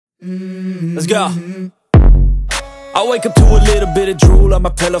Let's go. I wake up to a little bit of drool on my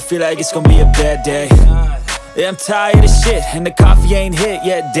pillow, feel like it's gonna be a bad day. Yeah, I'm tired of shit, and the coffee ain't hit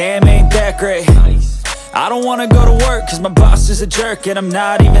yet, damn, ain't that great. I don't wanna go to work, cause my boss is a jerk, and I'm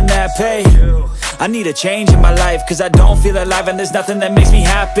not even that paid. I need a change in my life, cause I don't feel alive, and there's nothing that makes me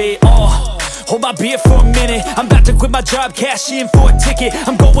happy. Hold my beer for a minute, I'm about to quit my job, cash in for a ticket.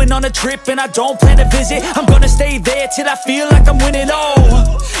 I'm going on a trip and I don't plan to visit. I'm gonna stay there till I feel like I'm winning,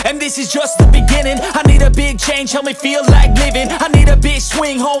 and this is just the beginning. I need a big change, help me feel like living. I need a big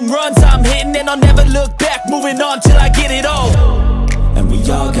swing, home runs I'm hitting, and I'll never look back, moving on till I get it all. And we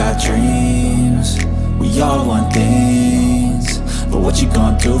all got dreams, we all want things, but what you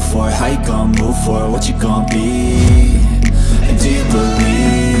gonna do for it? How you gonna move for it? What you gonna be? And do you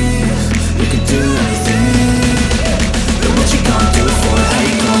believe you can do anything? But what you gonna do for it? How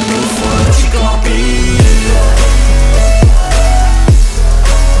you gonna move for it? What you gonna be?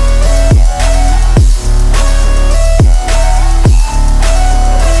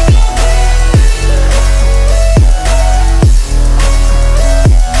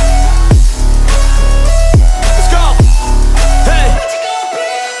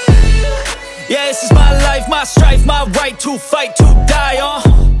 My strife, my right to fight, to die on.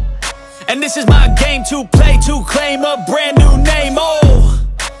 And this is my game to play, to claim a brand new name,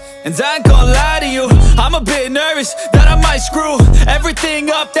 And I ain't gonna lie to you, I'm a bit nervous that I might screw everything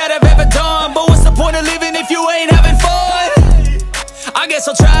up that I've ever done. But what's the point of living if you ain't having fun? I guess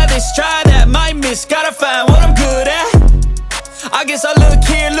I'll try this, try that, might miss, gotta find what I'm good at. I guess I look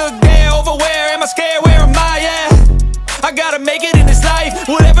here, look there, over where am I scared, where am I at? I gotta make it in this life,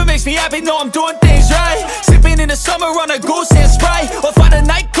 whatever makes me happy, know I'm doing things right. Sipping in the summer on a goose and Sprite, or find a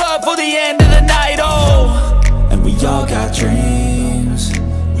nightclub for the end of the night, And we all got dreams,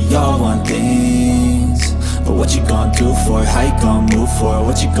 we all want things, but what you gonna do for it? How you gonna move for it?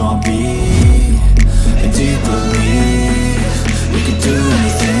 What you gonna be? And do you believe you can do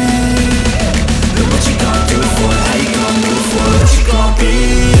anything? But what you gonna do for it? How you gonna move for it? What you gonna be?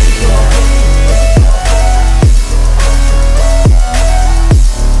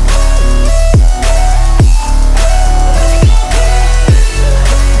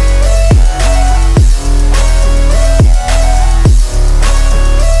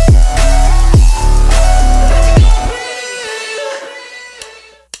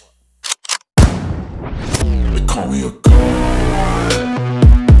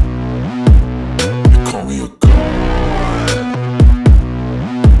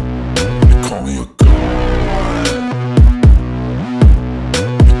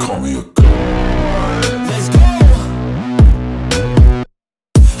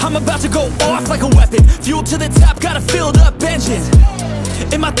 I'm about to go off like a weapon, fuel to the top, got a filled up engine.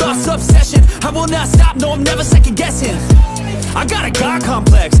 In my thoughts, obsession, I will not stop, no, I'm never second guessing. I got a God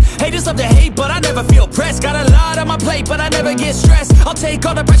complex, haters love to hate, but I never feel pressed. Got a lot on my plate, but I never get stressed. I'll take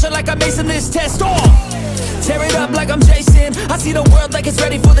all the pressure like I'm acing this test, tear it up like I'm Jason. I see the world like it's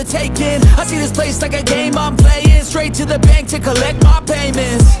ready for the taking. I see this place like a game I'm playing, straight to the bank to collect my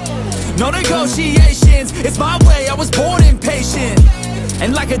payments. No negotiations, it's my way, I was born impatient.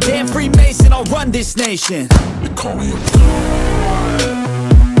 And like a damn Freemason, I'll run this nation. They call me a god.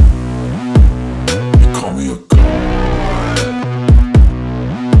 They call me a god.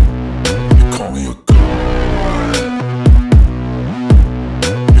 They call me a god.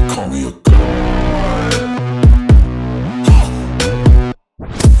 They call me a god.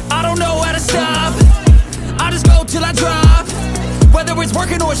 I don't know how to stop, I just go till I drop. Whether it's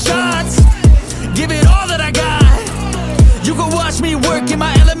working or shots, give it all that I got. You can watch me work in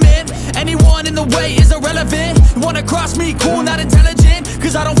my element, anyone in the way is irrelevant. You wanna cross me, cool, not intelligent,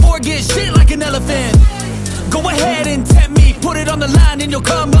 cause I don't forget shit like an elephant. Go ahead and tempt me, put it on the line and you'll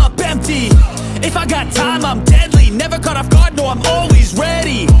come up empty. If I got time, I'm deadly, never caught off guard, no, I'm always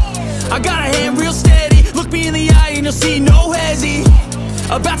ready. I got a hand real steady, look me in the eye and you'll see no hezzy.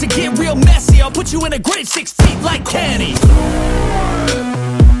 About to get real messy, I'll put you in a grave 6 feet like Kenny.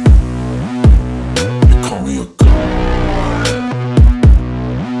 They call me a god.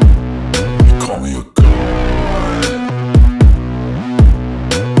 They call me a god.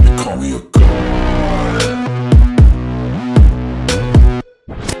 They call me a god.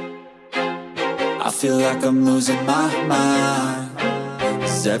 I feel like I'm losing my mind.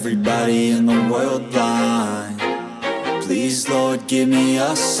 Is everybody in the world blind? Please, Lord, give me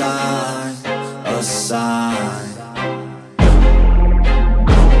a sign, a sign.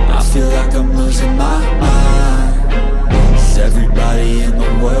 I feel like I'm losing my mind. Is everybody in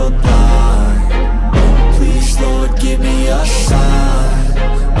the world blind? Please, Lord, give me a sign,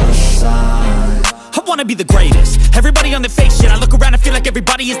 a sign. I wanna be the greatest. Everybody on the fake shit, I look around and feel like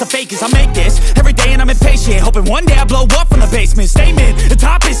everybody is the fakest. I make this every day and I'm impatient, hoping one day I blow up from the basement. Statement, the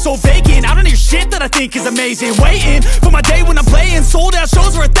top is so vacant, I don't hear shit that I think is amazing. Waiting for my day when I'm playing sold out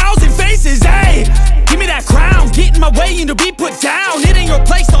shows for 1,000 faces. Hey, give me that crown, get in my way and to be put down. It ain't your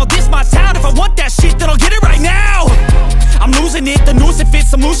place, no, this my town. If I want that shit, then I'll get it right now. I'm losing it, the noose it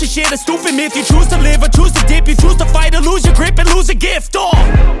fits, some losing shit, a stupid myth. You choose to live or choose to dip, you choose to fight or lose your grip and lose a gift.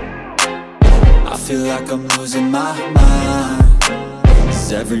 I feel like I'm losing my mind.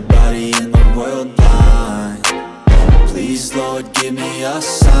 Is everybody in the world blind? Please, Lord, give me a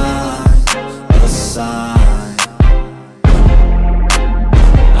sign, a sign.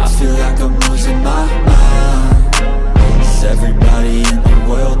 I feel like I'm losing my mind. Is everybody in the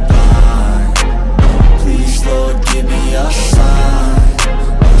world blind? Please, Lord, give me a sign,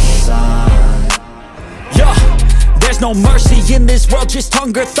 a sign. Yeah. There's no mercy in this world, just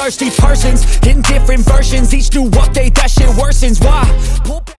hunger-thirsty persons in different versions. Each new update, that shit worsens. Why?